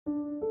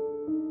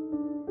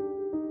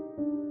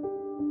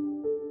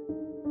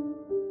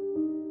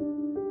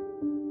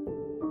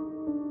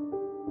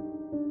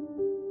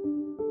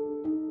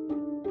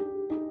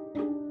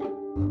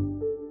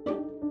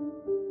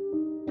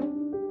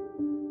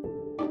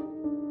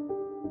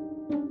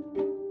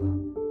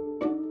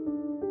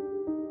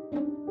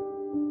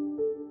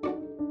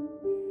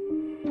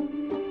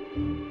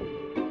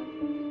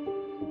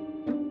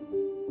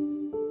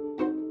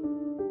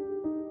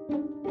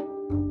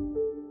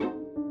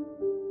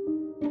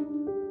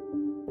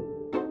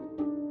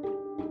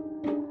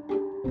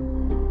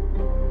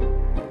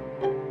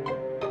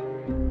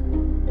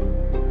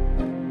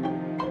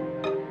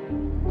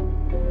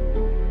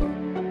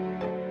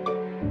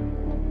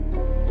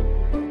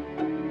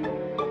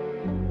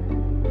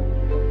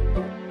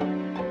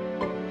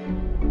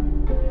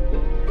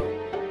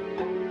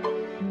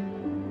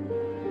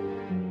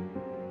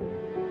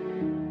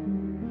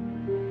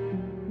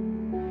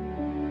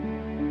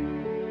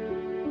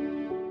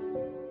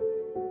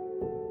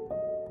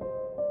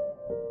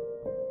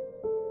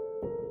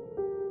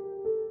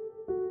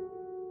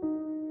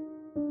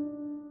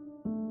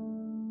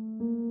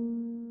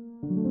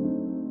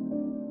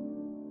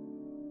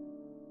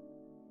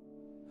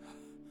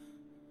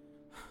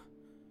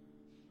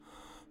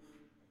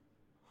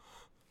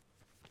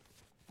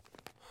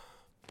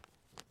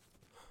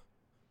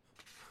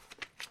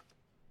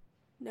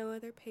no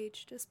other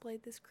page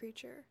displayed this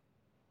creature.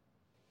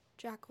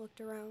 Jack looked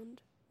around,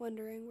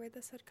 wondering where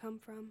this had come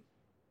from.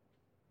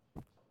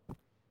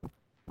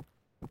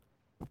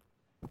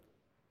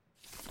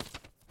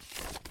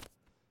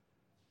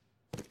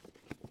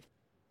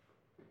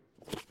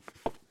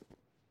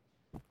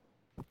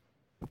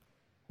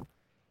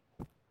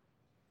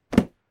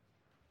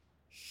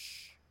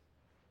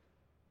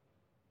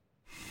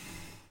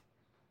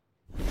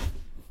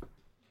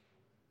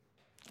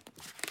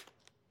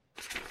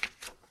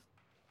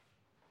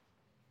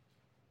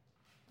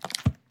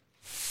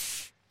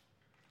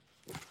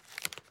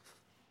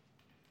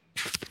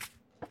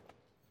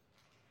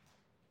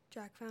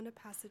 Jack found a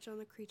passage on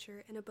the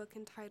creature in a book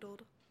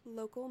entitled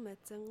Local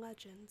Myths and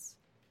Legends.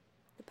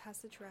 The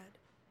passage read,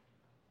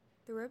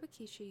 "The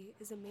Roebuckïshi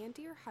is a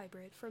man-deer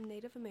hybrid from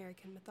Native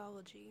American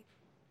mythology.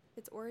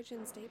 Its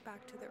origins date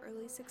back to the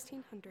early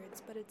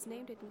 1600s, but its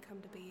name didn't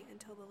come to be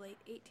until the late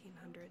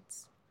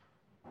 1800s.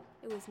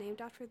 It was named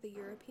after the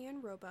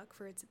European roebuck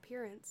for its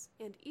appearance,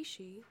 and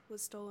Ishi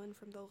was stolen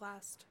from the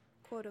last,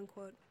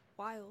 quote-unquote,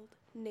 wild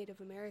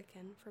Native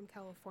American from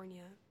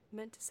California,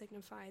 meant to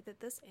signify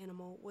that this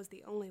animal was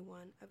the only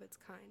one of its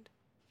kind.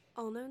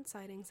 All known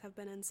sightings have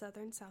been in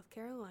southern South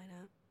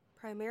Carolina,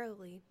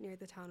 primarily near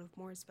the town of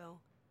Mooresville.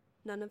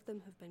 None of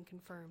them have been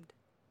confirmed.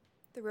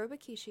 The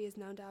Roebuckïshi is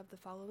known to have the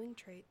following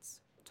traits: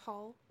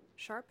 tall,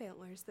 sharp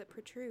antlers that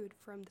protrude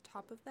from the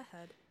top of the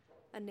head,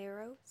 a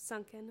narrow,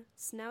 sunken,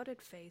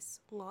 snouted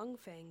face, long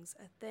fangs,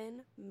 a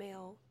thin,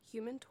 male,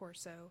 human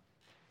torso,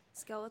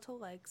 skeletal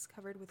legs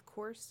covered with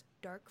coarse,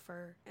 dark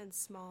fur, and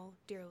small,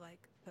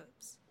 deer-like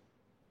hooves.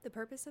 The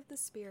purpose of the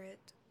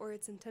spirit, or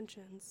its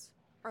intentions,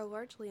 are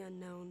largely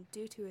unknown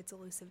due to its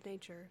elusive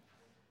nature.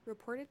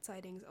 Reported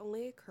sightings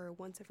only occur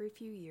once every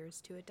few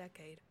years to a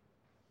decade.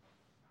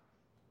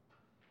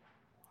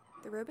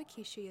 The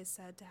Roebuckïshi is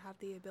said to have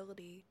the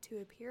ability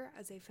to appear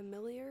as a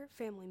familiar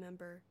family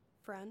member,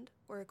 friend,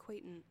 or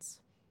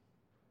acquaintance,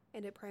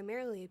 and it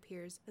primarily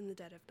appears in the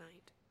dead of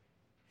night.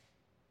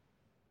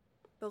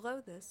 Below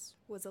this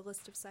was a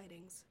list of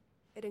sightings.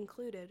 It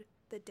included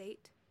the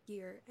date,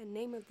 year, and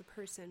name of the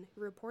person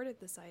who reported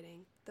the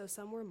sighting, though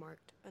some were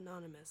marked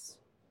anonymous.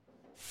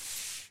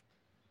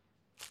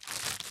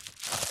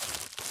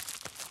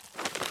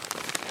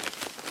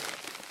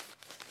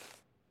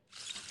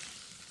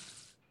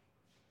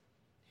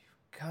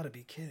 You've gotta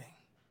be kidding.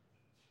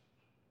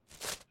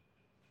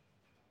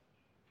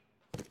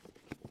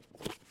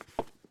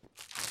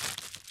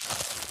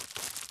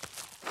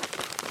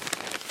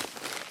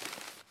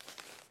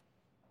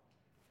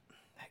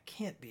 That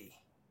can't be.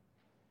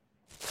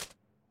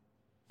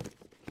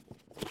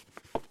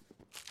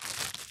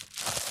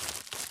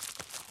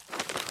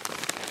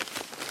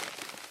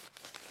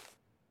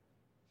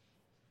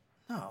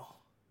 No.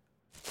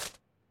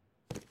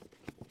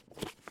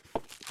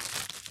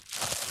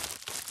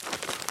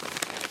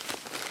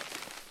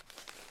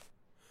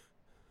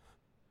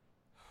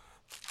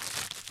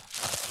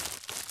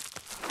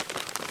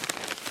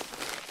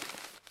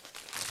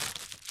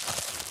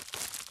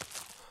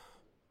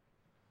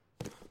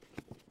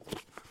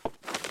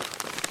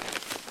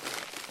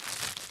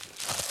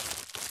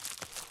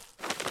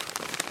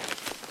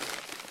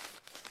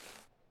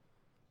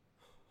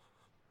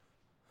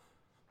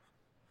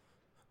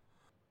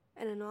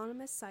 An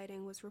anonymous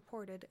sighting was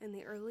reported in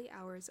the early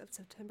hours of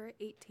September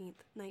 18,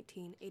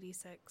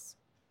 1986.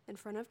 In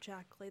front of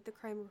Jack laid the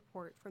crime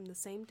report from the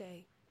same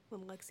day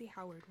when Lexi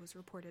Howard was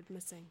reported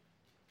missing.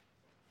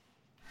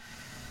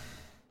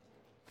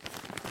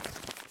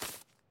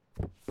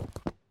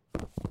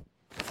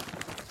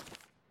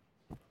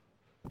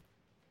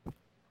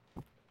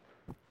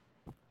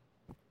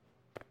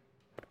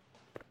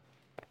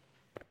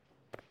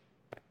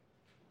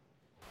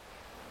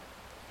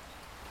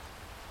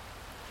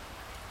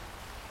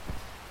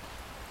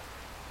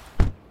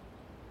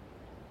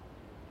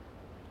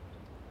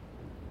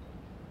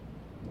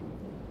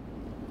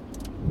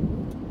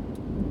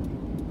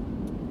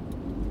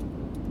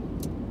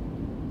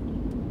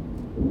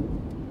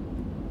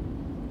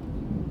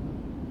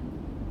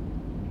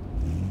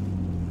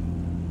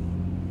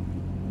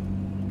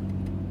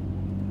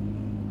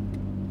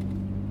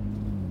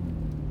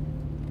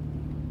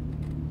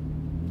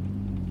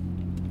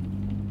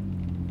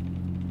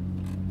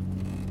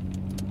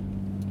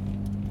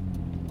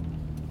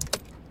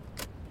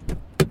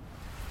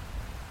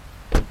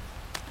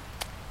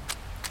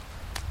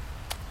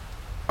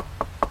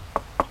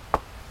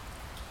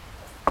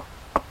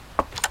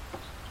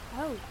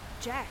 Oh,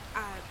 Jack,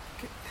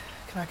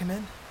 Can I come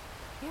in?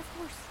 yeah, of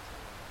course.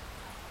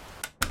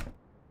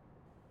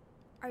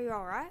 Are you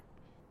alright?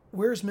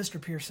 Where's Mr.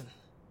 Pearson?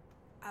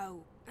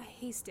 Oh,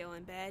 he's still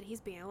in bed.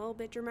 He's being a little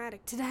bit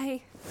dramatic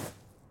today.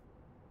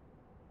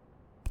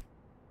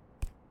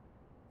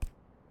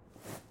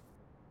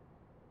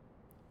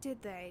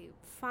 Did they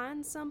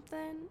find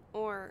something,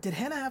 or... Did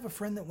Hannah have a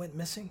friend that went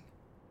missing?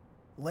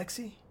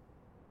 Lexi?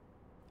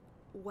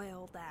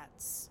 Well,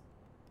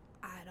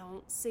 I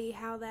don't see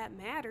how that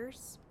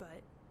matters,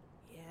 but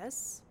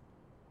yes.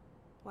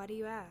 Why do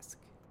you ask?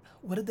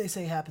 What did they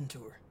say happened to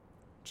her?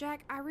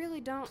 Jack, I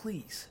really don't...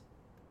 Please.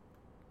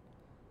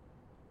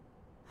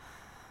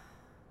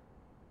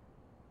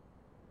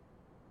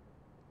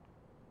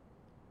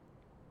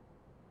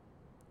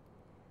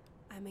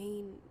 I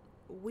mean,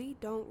 we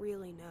don't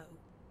really know,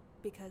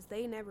 because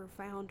they never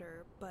found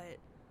her, but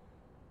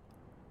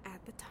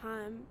at the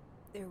time,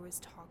 there was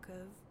talk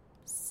of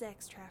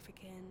sex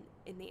trafficking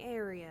in the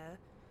area.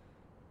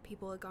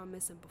 People had gone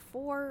missing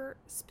before,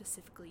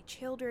 specifically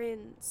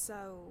children,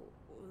 so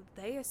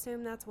they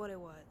assumed that's what it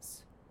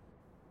was.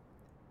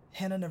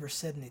 Hannah never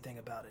said anything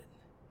about it.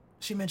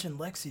 She mentioned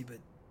Lexi, but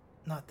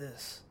not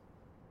this.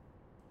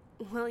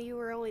 Well, you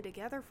were only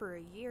together for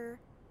a year.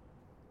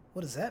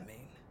 What does that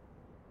mean?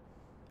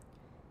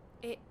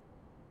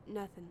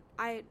 Nothing.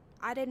 I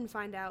didn't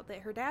find out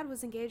that her dad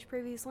was engaged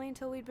previously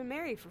until we'd been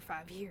married for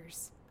 5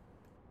 years.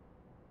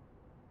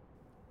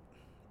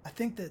 I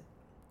think that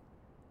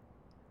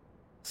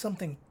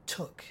something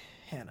took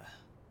Hannah.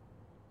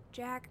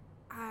 Jack,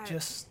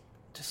 Just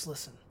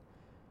listen.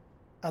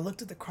 I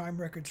looked at the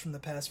crime records from the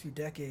past few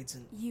decades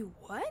and... You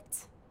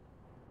what?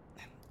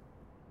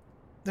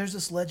 There's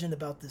this legend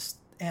about this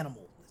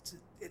animal.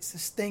 It's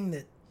this thing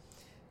that...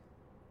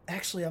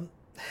 Actually, I'm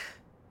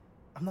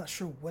not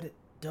sure what it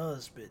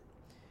does, but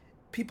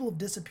people have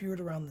disappeared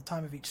around the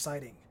time of each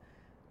sighting.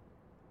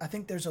 I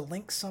think there's a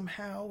link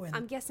somehow, and...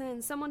 I'm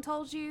guessing someone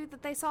told you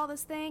that they saw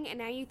this thing, and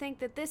now you think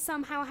that this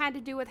somehow had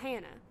to do with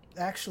Hannah.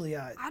 Actually,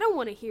 I don't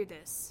want to hear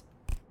this.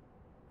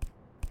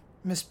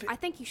 I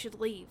think you should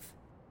leave.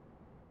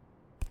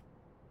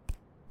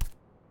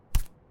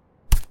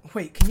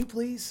 Wait, can you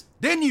please?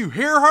 Didn't you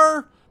hear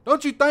her?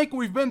 Don't you think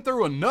we've been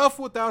through enough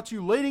without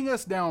you leading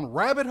us down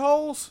rabbit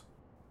holes?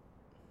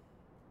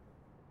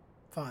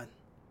 Fine.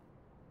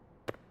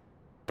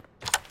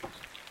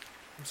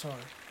 I'm sorry.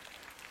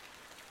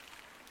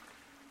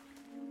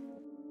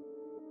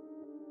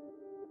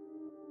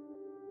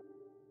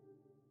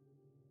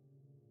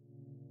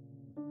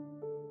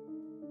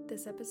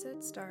 This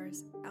episode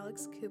stars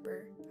Alex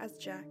Cooper as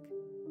Jack,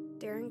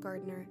 Darren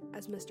Gardner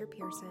as Mr.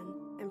 Pearson,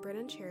 and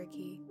Brennan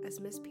Cherokee as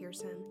Miss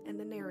Pearson and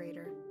the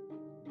narrator.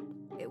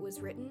 It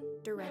was written,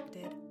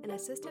 directed, and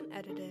assistant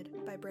edited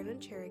by Brennan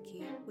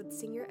Cherokee with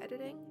senior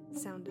editing,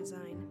 sound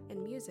design,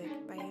 and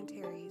music by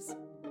Antares.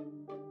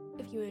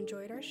 If you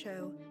enjoyed our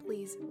show,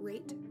 please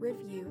rate,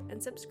 review,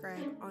 and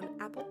subscribe on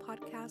Apple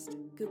Podcast,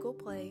 Google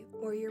Play,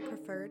 or your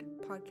preferred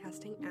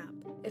podcasting app.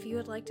 If you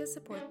would like to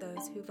support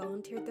those who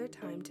volunteered their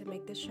time to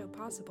make this show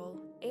possible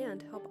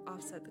and help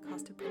offset the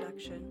cost of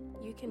production,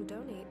 you can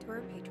donate to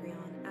our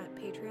Patreon at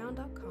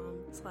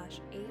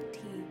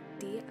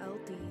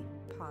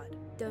patreon.com/atdldpod.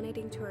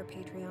 Donating to our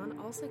Patreon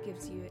also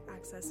gives you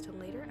access to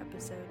later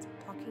episodes,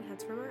 talking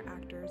heads from our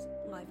actors,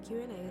 live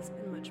Q&As,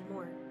 and much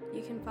more.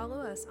 You can follow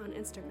us on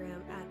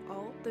Instagram at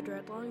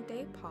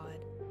allthedreadlongdaypod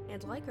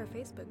and like our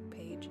Facebook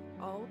page,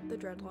 All the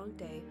Dreadlong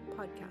Day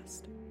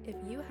Podcast. If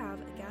you have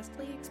a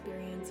ghastly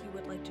experience you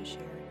would like to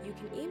share, you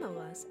can email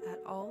us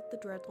at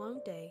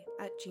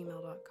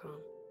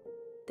allthedreadlongday@gmail.com.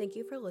 Thank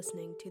you for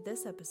listening to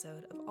this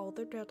episode of All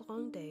the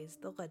Dreadlong Days,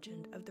 The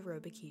Legend of the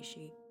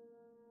Roebuckïshi.